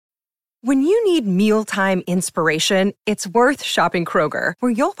When you need mealtime inspiration, it's worth shopping Kroger,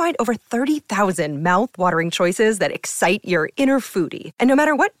 where you'll find over 30,000 mouth-watering choices that excite your inner foodie. And no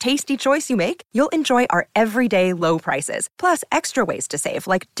matter what tasty choice you make, you'll enjoy our everyday low prices, plus extra ways to save,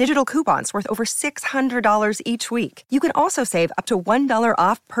 like digital coupons worth over $600 each week. You can also save up to $1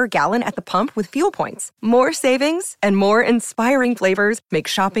 off per gallon at the pump with fuel points. More savings and more inspiring flavors make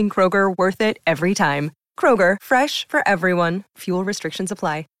shopping Kroger worth it every time. Kroger, fresh for everyone. Fuel restrictions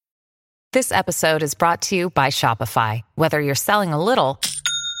apply. This episode is brought to you by Shopify. Whether you're selling a little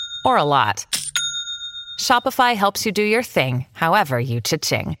or a lot, Shopify helps you do your thing, however you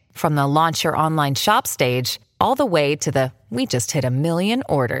cha-ching. From the launch your online shop stage, all the way to the we just hit 1 million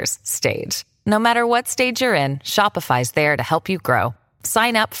orders stage. No matter what stage you're in, Shopify's there to help you grow.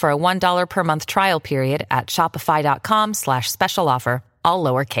 Sign up for a $1 per month trial period at shopify.com/special offer, all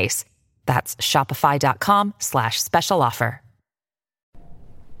lowercase. That's shopify.com/special offer.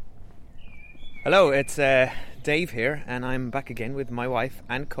 Hello, it's Dave here, and I'm back again with my wife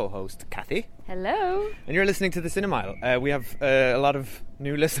and co-host Kathy. Hello. And you're listening to The Cinemile. We have a lot of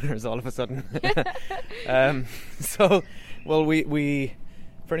new listeners all of a sudden. We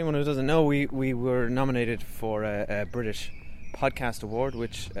for anyone who doesn't know, we were nominated for a British Podcast Award,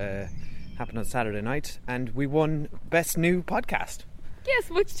 which happened on Saturday night, and we won Best New Podcast.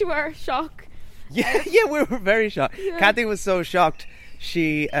 Yes, much to our shock. Yeah, we were very shocked. Yeah. Kathy was so shocked,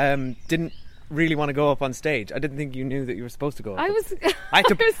 she didn't really want to go up on stage. I didn't think you knew that you were supposed to go up. I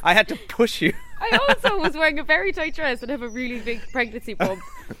had to push you. I also was wearing a very tight dress and have a really big pregnancy bump.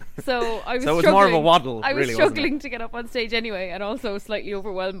 So I was it was more of a waddle. I was really, struggling to get up on stage anyway, and also slightly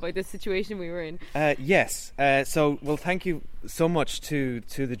overwhelmed by the situation we were in. Yes. Thank you so much to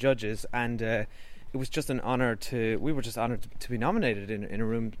the judges, and it was just an honour we were just honoured to be nominated in a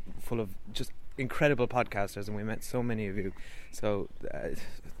room full of just incredible podcasters, and we met so many of you. So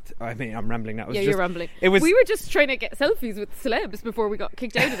I mean, I'm rambling now. You're rambling. We were just trying to get selfies with celebs before we got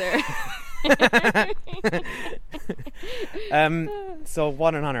kicked out of there. So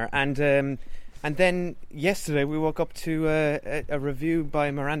what an honour. And then yesterday we woke up to a review by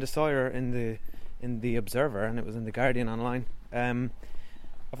Miranda Sawyer in the Observer, and it was in the Guardian online, of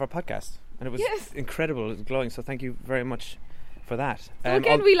our podcast, and it was incredible. It was glowing. So thank you very much for that. So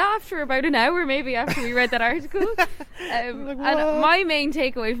again, we laughed for about an hour maybe after we read that article. And my main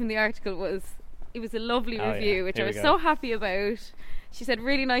takeaway from the article was it was a lovely review, which I was so happy about. She said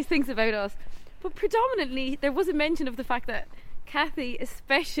really nice things about us, but predominantly there was a mention of the fact that Kathy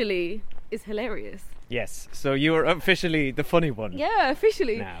especially is hilarious. Yes, so you are officially the funny one. Yeah,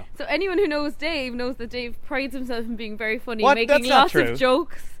 officially. Now. So anyone who knows Dave knows that Dave prides himself in being very funny, making lots of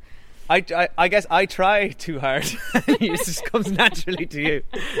jokes. I guess I try too hard. It just comes naturally to you.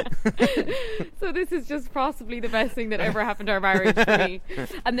 So this is just possibly the best thing that ever happened to our marriage for me.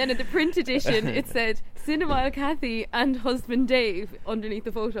 And then in the print edition it said Cinemile Kathy and husband Dave underneath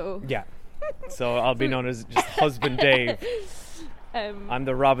the photo. Yeah. So I'll be known as just husband Dave. I'm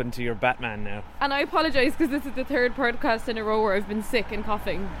the Robin to your Batman now. And I apologise because this is the third podcast in a row where I've been sick and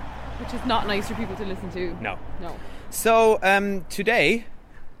coughing, which is not nice for people to listen to. No. So today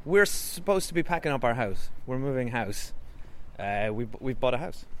we're supposed to be packing up our house. We're moving house. We've bought a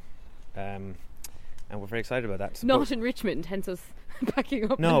house, and we're very excited about that. Not in Richmond, hence us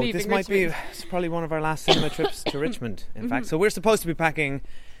packing up. No, and leaving this might Richmond. It's probably one of our last cinema trips to Richmond. In fact, so we're supposed to be packing.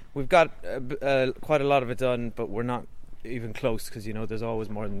 We've got quite a lot of it done, but we're not even close because there's always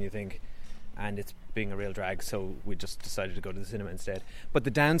more than you think, and it's being a real drag. So we just decided to go to the cinema instead. But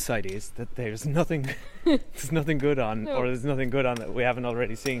the downside is that there's nothing good on, or there's nothing good on that we haven't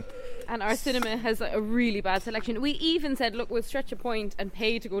already seen. And our cinema has a really bad selection. We even said, look, we'll stretch a point and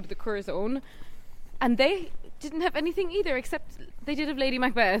pay to go to the Curzon, and they didn't have anything either, except they did have Lady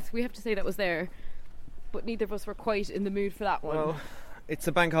Macbeth. We have to say that was there, but neither of us were quite in the mood for that one. Well, it's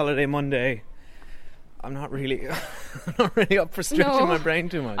a bank holiday Monday. I'm not really up for stretching my brain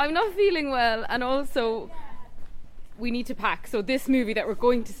too much. I'm not feeling well, and also we need to pack. So this movie that we're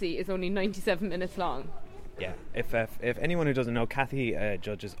going to see is only 97 minutes long. Yeah, if anyone who doesn't know, Kathy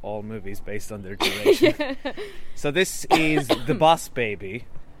judges all movies based on their duration. Yeah. So this is The Boss Baby,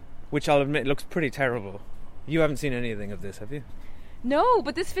 which I'll admit looks pretty terrible. You haven't seen anything of this, have you? No,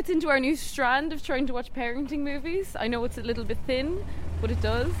 but this fits into our new strand of trying to watch parenting movies. I know it's a little bit thin, but it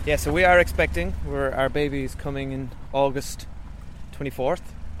does. Yeah, so we are expecting. Our baby is coming in August 24th.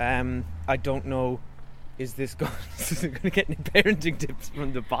 I don't know is this going to get any parenting tips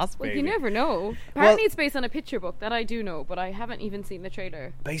from the Boss Baby? Well, you never know. Apparently it's based on a picture book, that I do know, but I haven't even seen the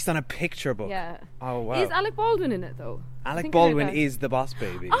trailer. Based on a picture book? Yeah. Oh, wow. Is Alec Baldwin in it, though? Alec Baldwin is the Boss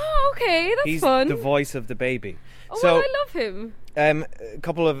Baby. Oh, okay, that's fun. He's the voice of the baby. Oh, so, well, I love him. A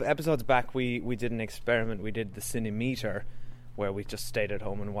couple of episodes back, we did an experiment. We did the Cinemeter, where we just stayed at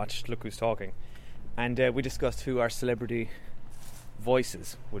home and watched Look Who's Talking. And we discussed who our celebrity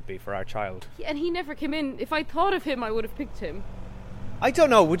voices would be for our child. Yeah, and he never came in. If I thought of him, I would have picked him. I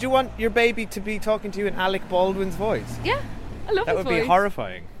don't know. Would you want your baby to be talking to you in Alec Baldwin's voice? Yeah, I love that. His That would voice. be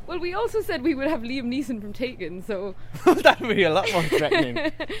horrifying. Well, we also said we would have Liam Neeson from Taken, so... that would be a lot more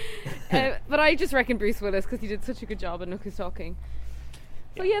threatening. But I just reckon Bruce Willis, because he did such a good job in Look Who's Talking.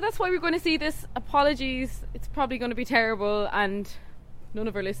 So yeah, that's why we're going to see this. Apologies, it's probably going to be terrible, and none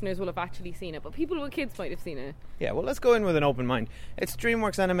of our listeners will have actually seen it, but people with kids might have seen it. Yeah, well, let's go in with an open mind. It's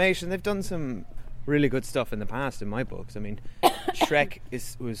DreamWorks Animation. They've done some really good stuff in the past in my books. I mean, Shrek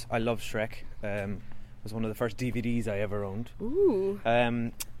was I love Shrek. Was one of the first DVDs I ever owned. Ooh.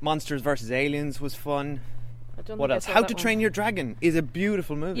 Monsters vs. Aliens was fun. What else? How to Train Your Dragon is a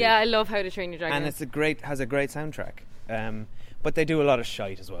beautiful movie. Yeah, I love How to Train Your Dragon. And has a great soundtrack. But they do a lot of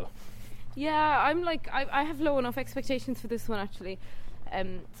shite as well. Yeah, I'm like, I have low enough expectations for this one, actually.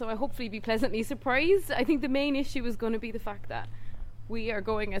 So I hopefully be pleasantly surprised. I think the main issue is going to be the fact that we are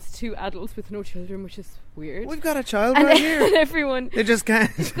going as two adults with no children, which is weird. We've got a child right here. And everyone... They just can't.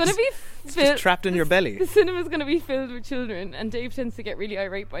 It's going to be just trapped in your belly. The cinema's going to be filled with children, and Dave tends to get really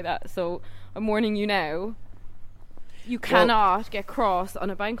irate by that. So I'm warning you now. You cannot get cross on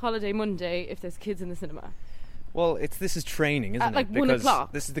a bank holiday Monday if there's kids in the cinema. Well, this is training, isn't it? Like 1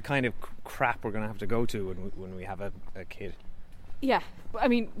 o'clock. This is the kind of crap we're going to have to go to when we have a kid. Yeah, I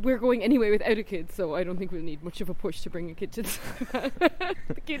mean, we're going anyway without a kid, so I don't think we'll need much of a push to bring a kid to the cinema.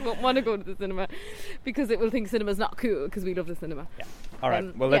 The kid won't want to go to the cinema because it will think cinema's not cool because we love the cinema. Yeah. All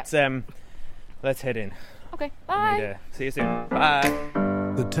right. Well, let's head in. Okay. Bye. See you soon. Bye.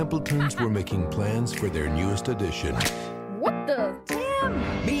 The Templetons were making plans for their newest addition. What the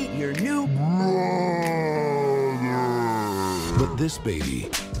damn? Meet your new But this baby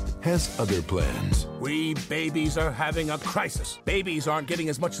has other plans. We babies are having a crisis. Babies aren't getting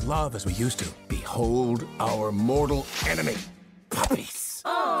as much love as we used to. Behold our mortal enemy, puppies.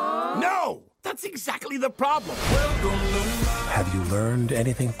 Aww. No! That's exactly the problem. Have you learned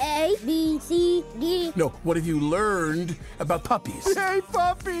anything? A, B, C, D. No, what have you learned about puppies? Hey,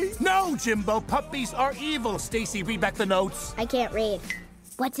 puppy! No, Jimbo, puppies are evil. Stacy, read back the notes. I can't read.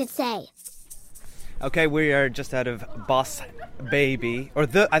 What's it say? Okay, we are just out of Boss Baby,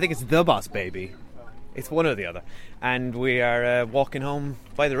 I think it's the Boss Baby. It's one or the other. And we are walking home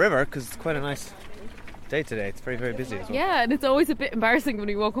by the river because it's quite a nice day today. It's very, very busy as well. Yeah, and it's always a bit embarrassing when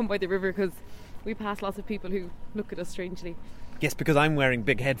we walk home by the river because we pass lots of people who look at us strangely. Yes, because I'm wearing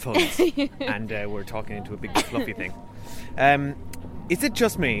big headphones and we're talking into a big fluffy thing. Is it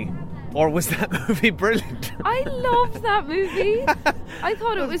just me, or was that movie brilliant? I loved that movie. I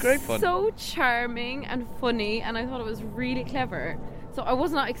thought it was great fun. So charming and funny, and I thought it was really clever. So I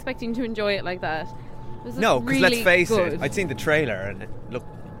was not expecting to enjoy it like that. It was No, because really let's face good. it, I'd seen the trailer and it looked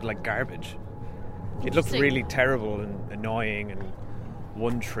like garbage. It looked really terrible and annoying and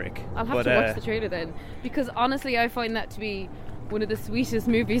one trick. I'll have to watch the trailer then, because honestly I find that to be one of the sweetest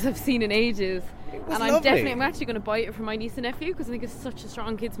movies I've seen in ages. And I'm actually going to buy it for my niece and nephew because I think it's such a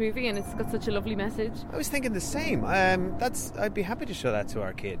strong kids movie and it's got such a lovely message. I was thinking the same. I'd be happy to show that to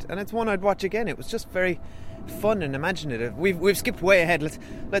our kid, and it's one I'd watch again. It was just very fun and imaginative. We've skipped way ahead.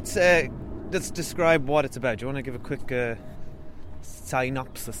 Let's describe what it's about. Do you want to give a quick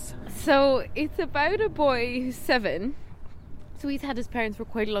synopsis? So it's about a boy who's 7. So he's had his parents for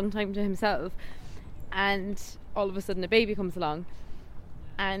quite a long time to himself, and all of a sudden a baby comes along,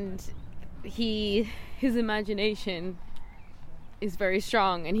 and his imagination is very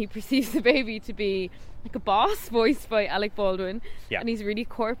strong, and he perceives the baby to be like a boss, voiced by Alec Baldwin. Yeah. And he's really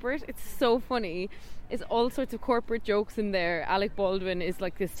corporate. It's so funny. It's all sorts of corporate jokes in there. Alec Baldwin is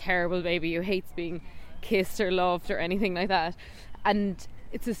like this terrible baby who hates being kissed or loved or anything like that, and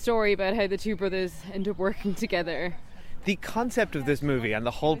it's a story about how the two brothers end up working together. The concept of this movie and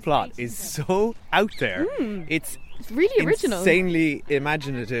the whole plot is so out there. It's really original, insanely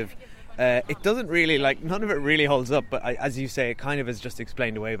imaginative. It doesn't really, none of it really holds up, but as you say, it kind of is just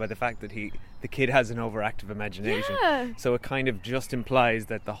explained away by the fact that the kid has an overactive imagination. Yeah. So it kind of just implies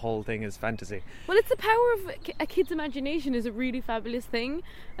that the whole thing is fantasy. Well, it's the power of a kid's imagination is a really fabulous thing,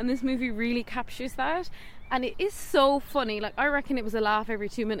 and this movie really captures that. And it is so funny. Like, I reckon it was a laugh every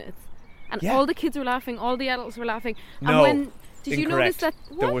 2 minutes. And all the kids were laughing, all the adults were laughing. No, and did you notice that?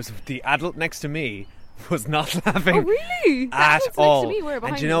 There was the adult next to me was not laughing. Oh, really? At all. Next to me,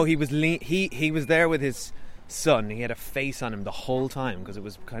 and you know, he was he was there with his son. He had a face on him the whole time because it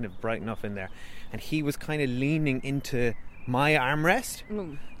was kind of bright enough in there, and he was kind of leaning into my armrest.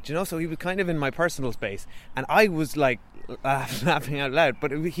 Do you know? So he was kind of in my personal space, and I was like laughing out loud,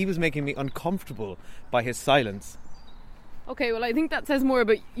 but he was making me uncomfortable by his silence. Okay, well, I think that says more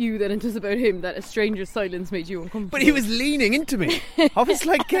about you than it does about him, that a stranger's silence made you uncomfortable. But he was leaning into me. I was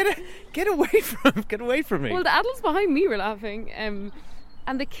like, get away from me. Well, the adults behind me were laughing, and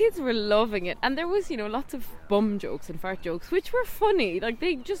the kids were loving it. And there was, lots of bum jokes and fart jokes, which were funny. Like,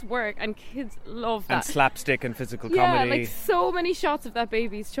 they just work, and kids love that. And slapstick and physical comedy. Yeah, like so many shots of that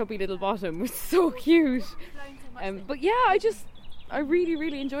baby's chubby little bottom was so cute. But yeah, I really,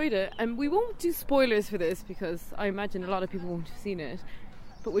 really enjoyed it. And we won't do spoilers for this because I imagine a lot of people won't have seen it.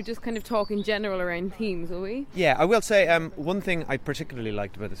 But we'll just kind of talk in general around themes, will we? Yeah, I will say one thing I particularly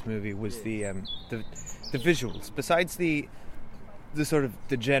liked about this movie was the visuals. Besides the sort of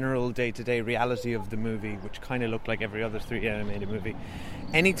the general day-to-day reality of the movie, which kind of looked like every other 3D animated movie,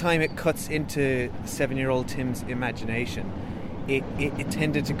 anytime it cuts into 7-year-old Tim's imagination, it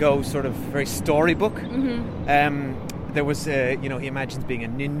tended to go sort of very storybook. Mm-hmm. There was, he imagines being a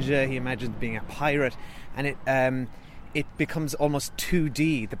ninja, he imagines being a pirate, and it becomes almost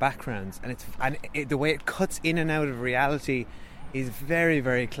 2D, the backgrounds, and the way it cuts in and out of reality is very,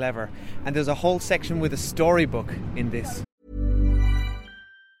 very clever. And there's a whole section with a storybook in this.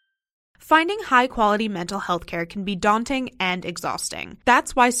 Finding high-quality mental health care can be daunting and exhausting.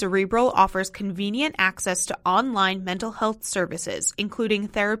 That's why Cerebral offers convenient access to online mental health services, including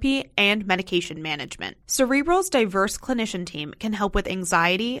therapy and medication management. Cerebral's diverse clinician team can help with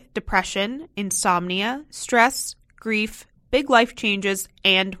anxiety, depression, insomnia, stress, grief, big life changes,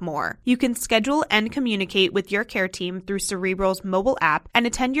 and more. You can schedule and communicate with your care team through Cerebral's mobile app and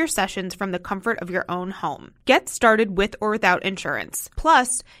attend your sessions from the comfort of your own home. Get started with or without insurance.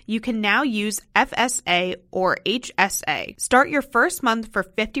 Plus, you can now use FSA or HSA. Start your first month for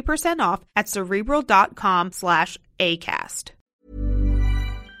 50% off at Cerebral.com/ACAST.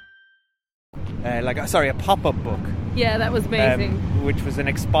 A pop-up book. Yeah, that was amazing. Which was an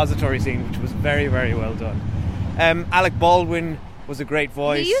expository scene, which was very, very well done. Alec Baldwin was a great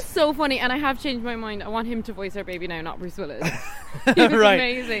voice. He is so funny, and I have changed my mind. I want him to voice our baby now, not Bruce Willis. He was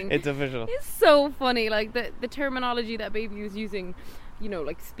amazing. It's official. He's so funny. Like the terminology that baby was using,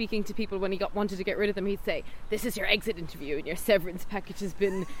 like speaking to people when he wanted to get rid of them, he'd say, "This is your exit interview, and your severance package has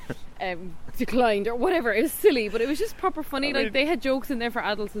been declined," or whatever. It was silly, but it was just proper funny. Like they had jokes in there for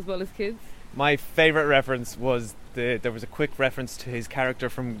adults as well as kids. My favourite reference was there was a quick reference to his character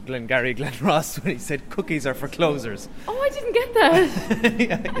from Glengarry Glen Ross when he said cookies are for closers. Oh, I didn't get that.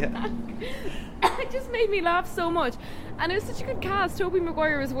 yeah. It just made me laugh so much. And it was such a good cast. Tobey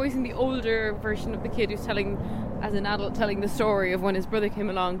Maguire was voicing the older version of the kid who's as an adult, telling the story of when his brother came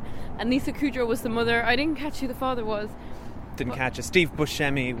along. And Lisa Kudrow was the mother. I didn't catch who the father was. Didn't catch it. Steve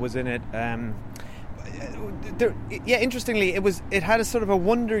Buscemi was in it. Interestingly, it had a sort of a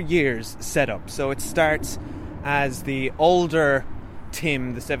Wonder Years setup. So it starts as the older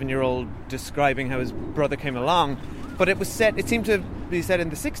Tim, the 7-year-old, describing how his brother came along, but it seemed to be set in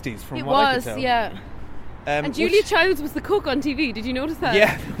the 60s from what I could tell. Yeah. And Julia Childs was the cook on TV. Did you notice that?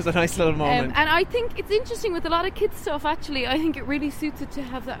 Yeah, it was a nice little moment. And I think it's interesting with a lot of kids stuff, actually. I think it really suits it to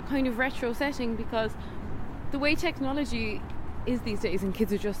have that kind of retro setting, because the way technology is these days, and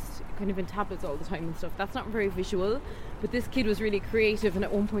kids are just kind of in tablets all the time and stuff, that's not very visual. But this kid was really creative, and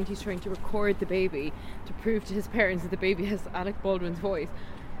at one point he's trying to record the baby to prove to his parents that the baby has Alec Baldwin's voice,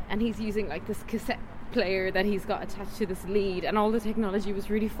 and he's using like this cassette player that he's got attached to this lead, and all the technology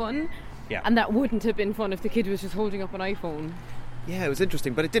was really fun. Yeah. And that wouldn't have been fun if the kid was just holding up an iPhone. Yeah, it was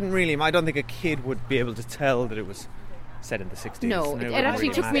interesting, but it didn't really. I don't think a kid would be able to tell that it was set in the 60s. No, it actually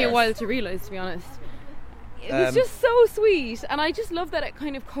really took me a while to realise, to be honest. It was just so sweet, and I just love that it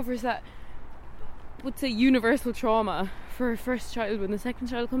kind of covers that, would say, universal trauma for a first child when the second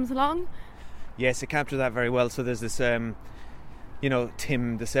child comes along. Yes, it captures that very well. So there's this, Tim,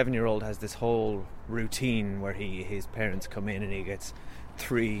 the 7-year-old, has this whole routine where his parents come in and he gets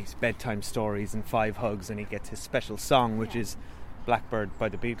 3 bedtime stories and 5 hugs, and he gets his special song, which is Blackbird by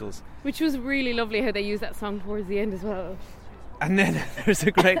the Beatles. Which was really lovely how they used that song towards the end as well. And then there's a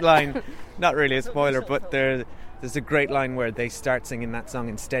great line, not really a spoiler, but there's a great line where they start singing that song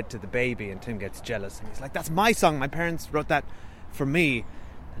instead to the baby, and Tim gets jealous, and he's like, "That's my song, my parents wrote that for me."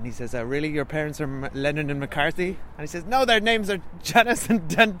 And he says, "Really, your parents are Lennon and McCarthy?" And he says, "No, their names are Janice and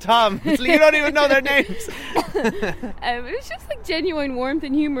Tom." It's like, you don't even know their names. It was just like genuine warmth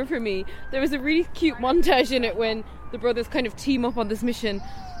and humour for me. There was a really cute montage in it when the brothers kind of team up on this mission,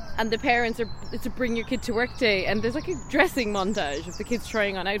 and the parents it's a bring your kid to work day, and there's like a dressing montage of the kids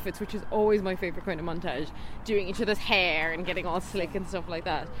trying on outfits, which is always my favourite kind of montage, doing each other's hair and getting all slick and stuff like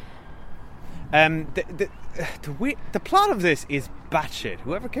that. The plot of this is batshit.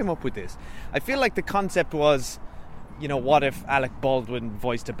 Whoever came up with this, I feel like the concept was, you know, what if Alec Baldwin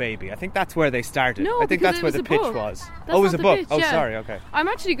voiced a baby? I think that's where they started. No, I think that's where the pitch was. It was a book. Pitch, oh, yeah. sorry. Okay. I'm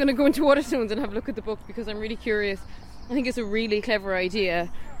actually going to go into Waterstones and have a look at the book because I'm really curious. I think it's a really clever idea,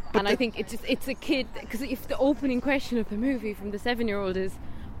 and I think it's a kid, because if the opening question of the movie from the 7-year-old is,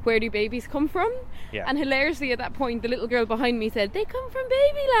 where do babies come from? Yeah. And hilariously at that point, the little girl behind me said, they come from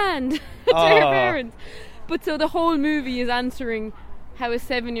Babyland to her parents. But so the whole movie is answering how a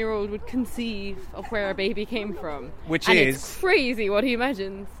 7-year-old would conceive of where a baby came from. It's crazy what he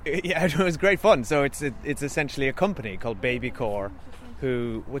imagines. Yeah, it was great fun. So it's essentially a company called BabyCore,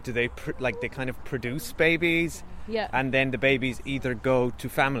 who, what do they, they kind of produce babies? Yeah. And then the babies either go to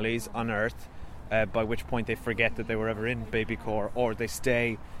families on Earth, by which point they forget that they were ever in BabyCore, or they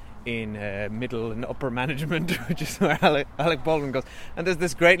stay in middle and upper management, which is where Alec Baldwin goes. And there's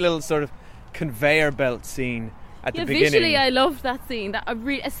this great little sort of conveyor belt scene at the beginning. Visually I loved that scene.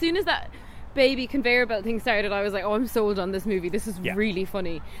 As soon as that baby conveyor belt thing started, I was like, oh, I'm sold on this movie. This is really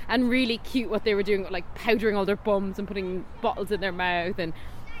funny and really cute what they were doing, like powdering all their bums and putting bottles in their mouth, and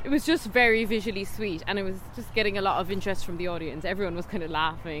it was just very visually sweet, and it was just getting a lot of interest from the audience. Everyone was kind of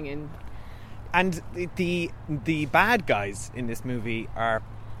laughing, and the bad guys in this movie are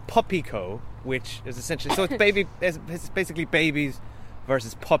PuppyCo, which is essentially, so it's basically babies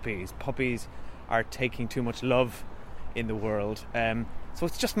versus puppies. Puppies are taking too much love in the world, so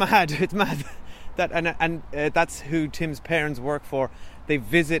it's just mad. It's mad that and that's who Tim's parents work for. They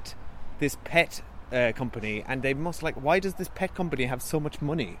visit this pet company, and they must why does this pet company have so much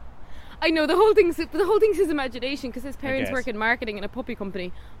money? I know the whole thing's his imagination, because his parents work in marketing in a puppy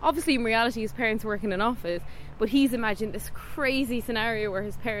company. Obviously in reality his parents work in an office, but he's imagined this crazy scenario where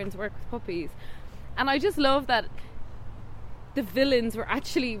his parents work with puppies. And I just love that the villains were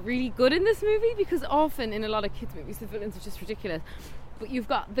actually really good in this movie, because often in a lot of kids movies the villains are just ridiculous. But you've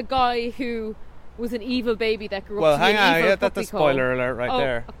got the guy who was an evil baby that grew up to be an evil that's a spoiler alert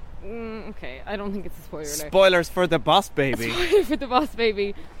there. Okay, I don't think it's a spoiler alert. Spoilers for the boss baby. Spoiler for the boss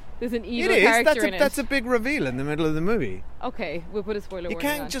baby. There's an evil character in it. That's a big reveal in the middle of the movie. Okay, we'll put a spoiler warning on.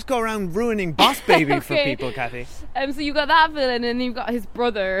 You can't just go around ruining Boss Baby for people, Kathy. So you've got that villain, and then you've got his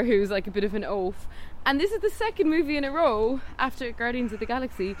brother, who's like a bit of an oaf. And this is the second movie in a row, after Guardians of the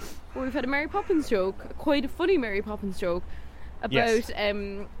Galaxy, where we've had a Mary Poppins joke, quite a funny Mary Poppins joke, about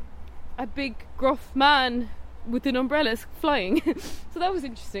a big gruff man with an umbrella flying. So that was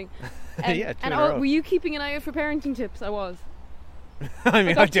interesting. Yeah, were you keeping an eye out for parenting tips? I was. I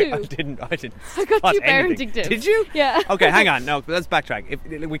mean, I didn't. I got 2 parenting tips. Did you? Yeah. Okay, hang on. No, let's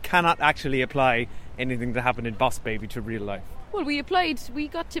backtrack. We cannot actually apply anything that happened in Boss Baby to real life. Well, we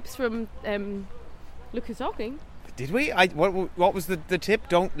got tips from Look Who's Talking. Did we? What was the tip?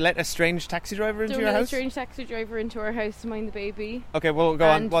 Don't let a strange taxi driver into your house? Don't let a strange taxi driver into our house to mind the baby. Okay, well, go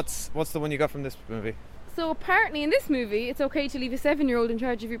on. What's the one you got from this movie? So apparently in this movie, it's okay to leave a 7-year-old in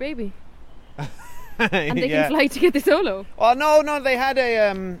charge of your baby. And they can fly to get the solo. Oh no! They had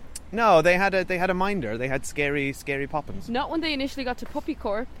a they had a minder. They had scary Poppins. Not when they initially got to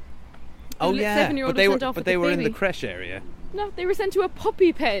PuppyCore. Oh yeah, 7-year-old but they were in the creche area. No, they were sent to a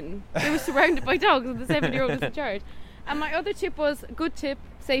puppy pen. They were surrounded by dogs, and the 7-year-old was in charge. And my other tip was, good tip,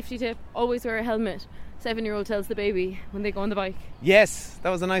 safety tip: always wear a helmet. 7-year-old tells the baby when they go on the bike. Yes, that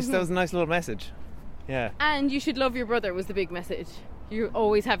was a nice little message. Yeah. And you should love your brother was the big message. You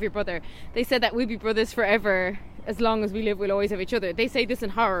always have your brother. They said that we'll be brothers forever. As long as we live, we'll always have each other. They say this in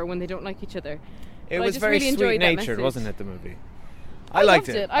horror when they don't like each other. It was very really sweet-natured, wasn't it, the movie? I liked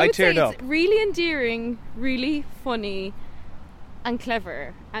it. I would teared say up. It's really endearing, really funny, and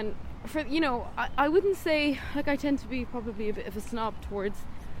clever. And for I wouldn't say, I tend to be probably a bit of a snob towards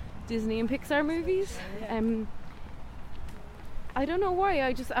Disney and Pixar movies. I don't know why.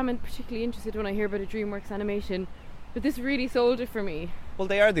 I'm particularly interested when I hear about a DreamWorks animation. But this really sold it for me. Well,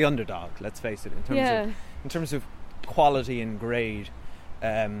 they are the underdog, let's face it, in terms of quality and grade.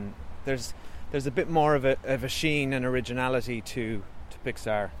 There's a bit more of a sheen and originality to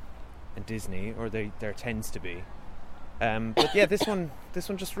Pixar and Disney, or there tends to be. But yeah, this one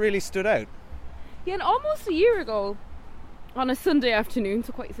just really stood out. Yeah, and almost a year ago, on a Sunday afternoon,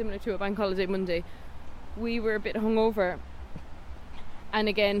 so quite similar to a bank holiday Monday, we were a bit hungover, and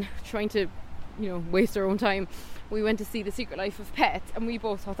again trying to, waste our own time. We went to see The Secret Life of Pets, and we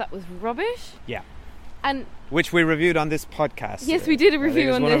both thought that was rubbish. Yeah. And which we reviewed on this podcast. Yes, we did a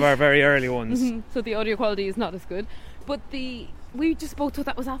review on this. It was one of our very early ones. So the audio quality is not as good. But the we just both thought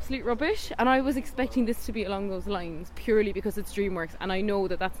that was absolute rubbish, and I was expecting this to be along those lines purely because it's DreamWorks, and I know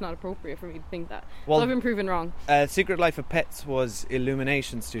that that's not appropriate for me to think that. Well, so I've been proven wrong. Secret Life of Pets was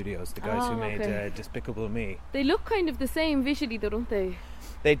Illumination Studios, the guys who made Despicable Me. They look kind of the same visually though, don't they?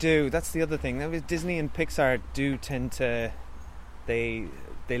 They do. That's the other thing. Disney and Pixar do tend to... They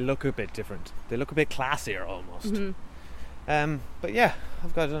look a bit different. They look a bit classier almost. But yeah, I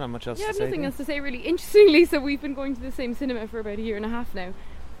don't have much else to say. Yeah, I have nothing else to say really. Interestingly, so we've been going to the same cinema for about a year and a half now.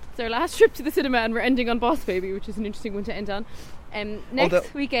 It's our last trip to the cinema, and we're ending on Boss Baby, which is an interesting one to end on.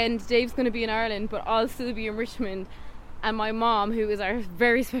 Next weekend, Dave's going to be in Ireland, but I'll still be in Richmond. And my mom, who is our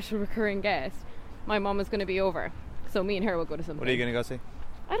very special recurring guest, my mom is going to be over. So me and her will go to something. What are you going to go see?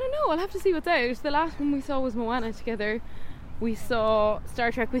 I don't know. I'll have to see what's out. The last one we saw was Moana together. We saw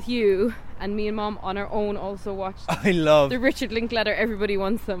Star Trek with you, and me and Mom on our own also watched the Richard Linklater Everybody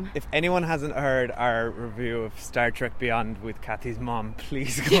Wants Them. If anyone hasn't heard our review of Star Trek Beyond with Kathy's mom,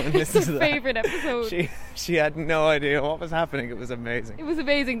 please go and listen to that. Favourite episode. She had no idea what was happening. It was amazing. It was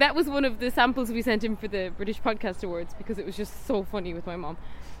amazing. That was one of the samples we sent him for the British Podcast Awards because it was just so funny with my mom.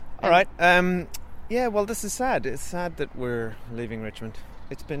 All right. Yeah, well, this is sad. It's sad that we're leaving Richmond.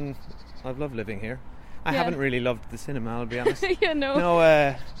 I've loved living here. I haven't really loved the cinema, I'll be honest. Yeah,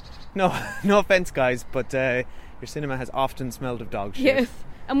 no. No offence, guys, but your cinema has often smelled of dog shit. Yes.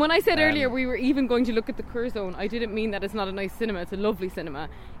 And when I said earlier we were even going to look at the Curzon, I didn't mean that it's not a nice cinema. It's a lovely cinema.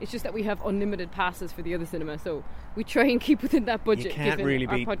 It's just that we have unlimited passes for the other cinema, so we try and keep within that budget. You can't really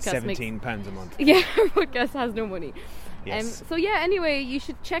beat £17 a month. Yeah, our podcast has no money. Yes. So yeah, anyway, you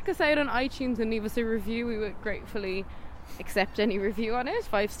should check us out on iTunes and leave us a review. We would gratefully accept any review on it.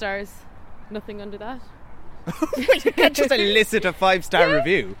 5 stars. Nothing under that. You can't just elicit a 5-star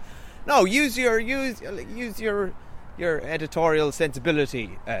review. No, use your editorial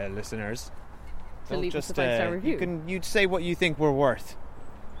sensibility, listeners. To leave us a 5-star review. You say what you think we're worth.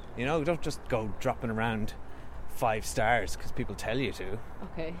 You know, don't just go dropping around 5 stars because people tell you to.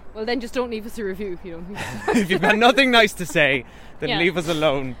 Okay, well then just don't leave us a review if you don't. If you've got nothing nice to say, then leave us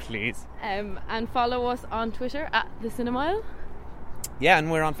alone, please. And follow us on Twitter at The Cinemile. Yeah,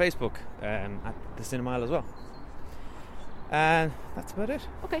 and we're on Facebook at The Cinemile as well. And that's about it.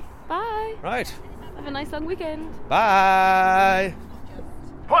 Okay, bye. Right. Have a nice long weekend. Bye.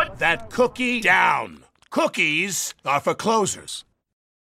 Put that cookie down. Cookies are for closers.